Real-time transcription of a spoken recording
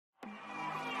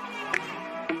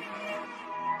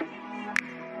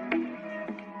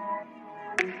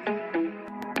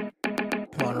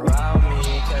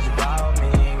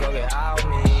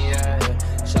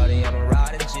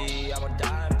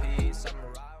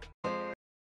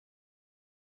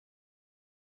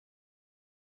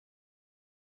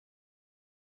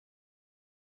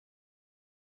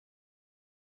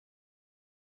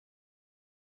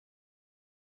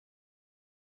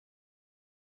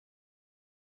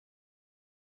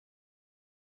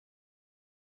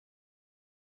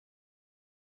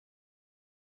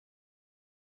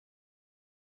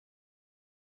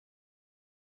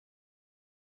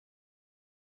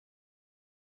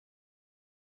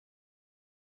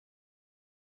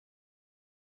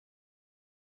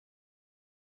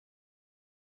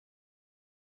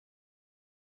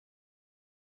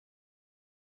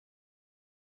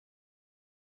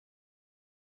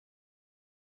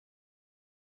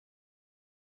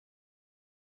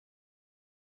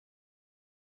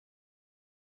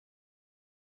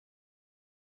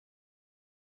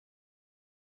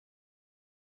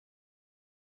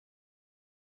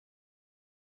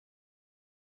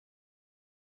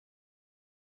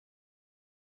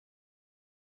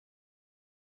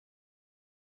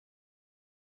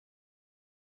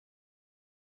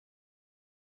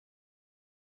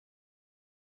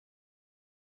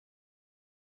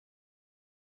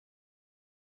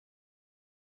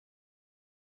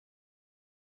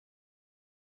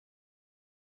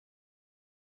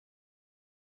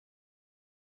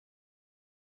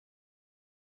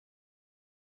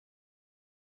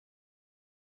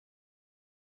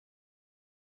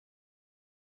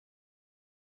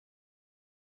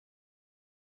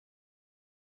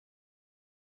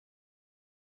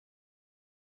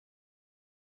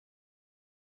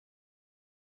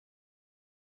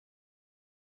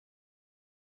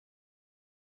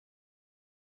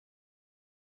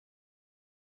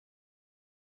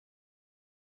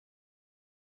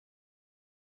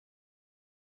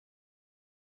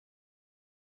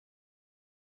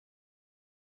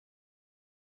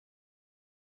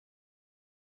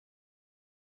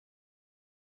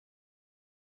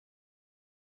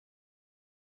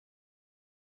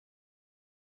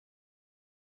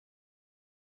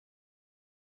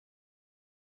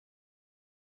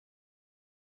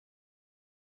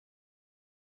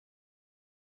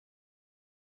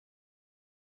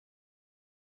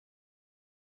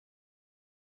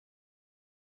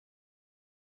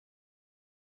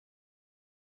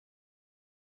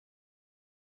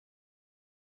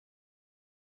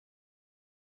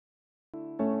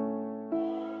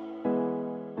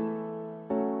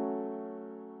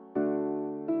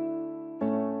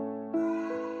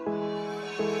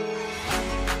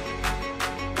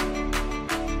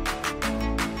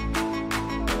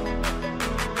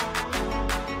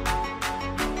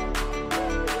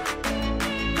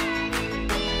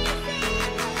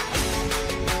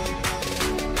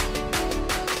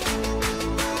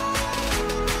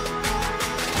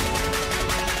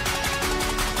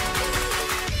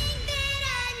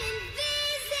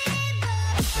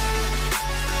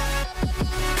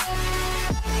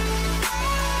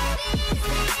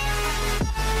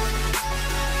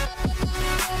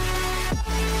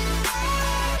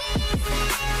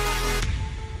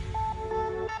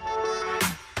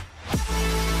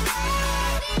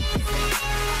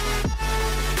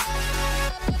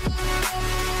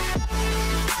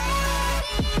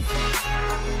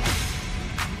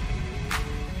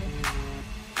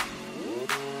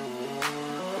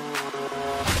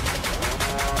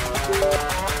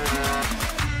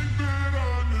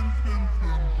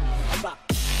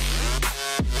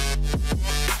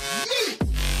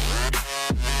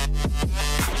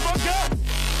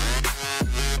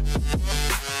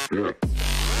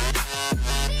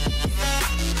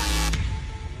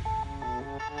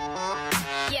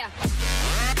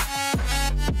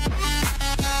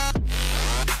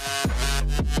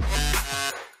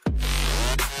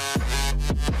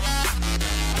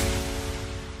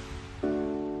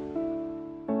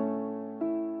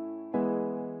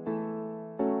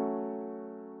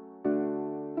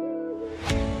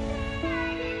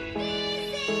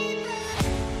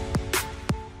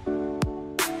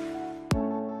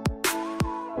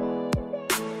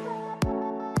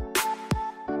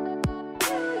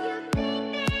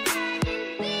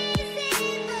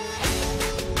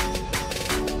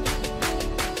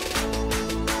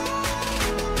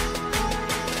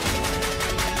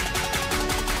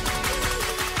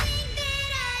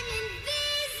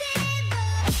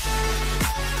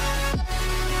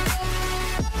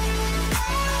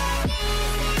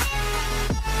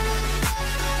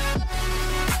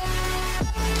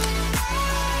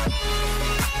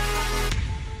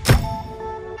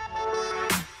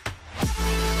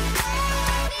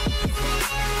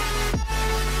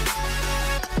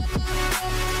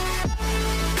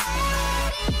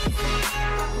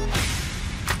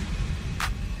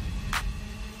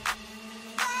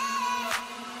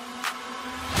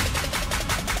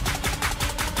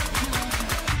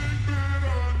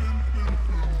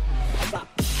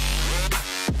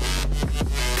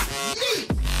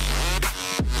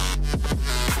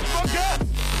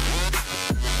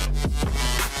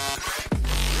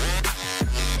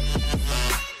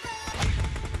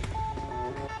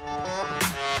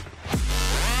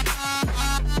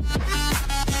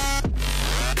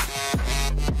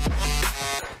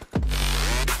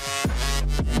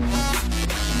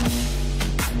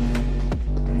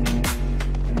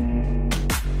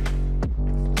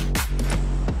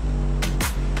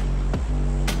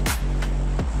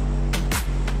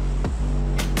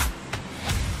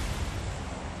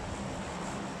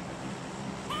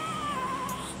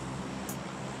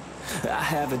I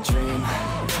have a dream,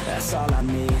 that's all I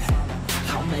need.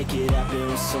 I'll make it happen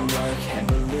with some work and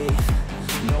belief.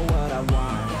 Know what I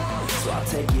want, so I'll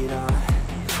take it on.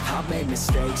 I've made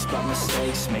mistakes, but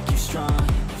mistakes make you strong.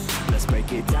 Let's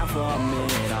break it down for a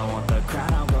minute. I want the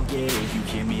crown, I'll go get it. You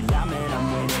hear me loud, man,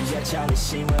 I'm winning. Yeah, Charlie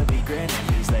Sheen will be grinning.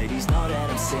 These ladies know that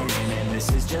I'm sinning, and this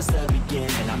is just the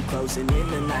beginning. I'm closing in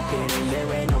the night inning.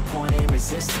 There ain't no point in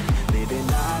resisting. Living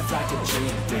life like a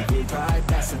dream, live it right,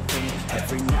 that's the thing.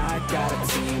 Every night got a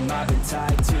team, I've been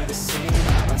tied to the scene.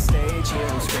 I'm on stage, hear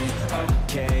them scream,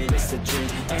 okay, it's a dream.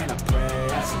 And I pray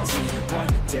as a team,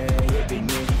 one day it'll be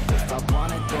me. If I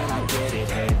want it, then I get it.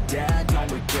 Head down,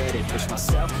 don't regret it. Push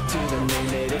myself to the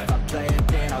limit. If I play it,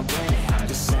 then I win it. I'm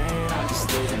just saying, I'm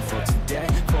just living for today.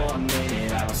 For a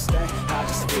minute, I don't stay, I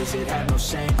just visit. Have no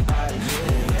shame, I admit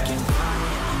it. Looking right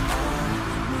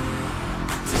at me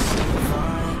to see if I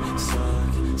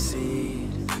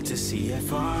succeed, to see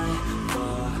if I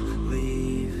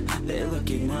believe. They're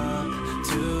looking up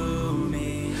to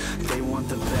me. They want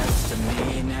the best of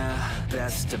me now,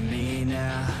 best of me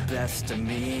now, best of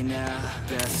me now,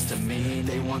 best of me.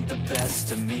 They want the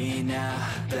best of me now,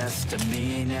 best of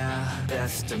me now,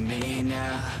 best of me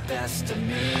now, best of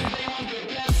me.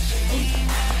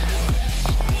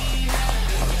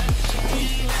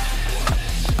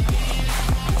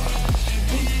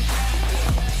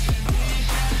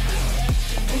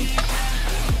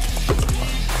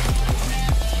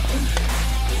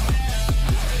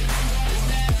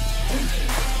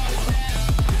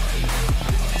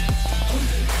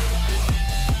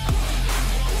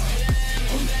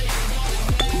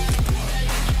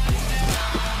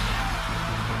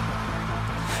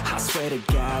 Swear to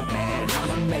God, man,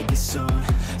 I'ma make it soon.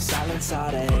 Silence all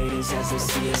the haters as they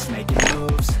see us making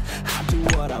moves. I do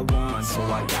what I want, so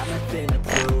I got nothing to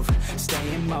prove.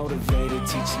 Staying motivated,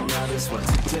 teaching others what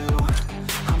to do.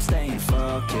 I'm staying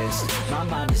focused, my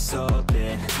mind is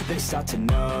open. They start to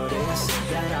notice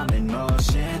that I'm in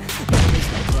motion. There is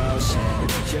no potion,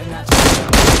 you're not just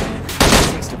open.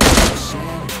 It takes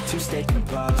devotion to stay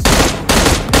composed.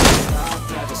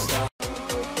 Stop, never stop.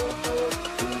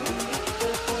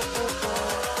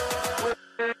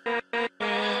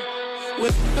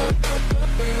 With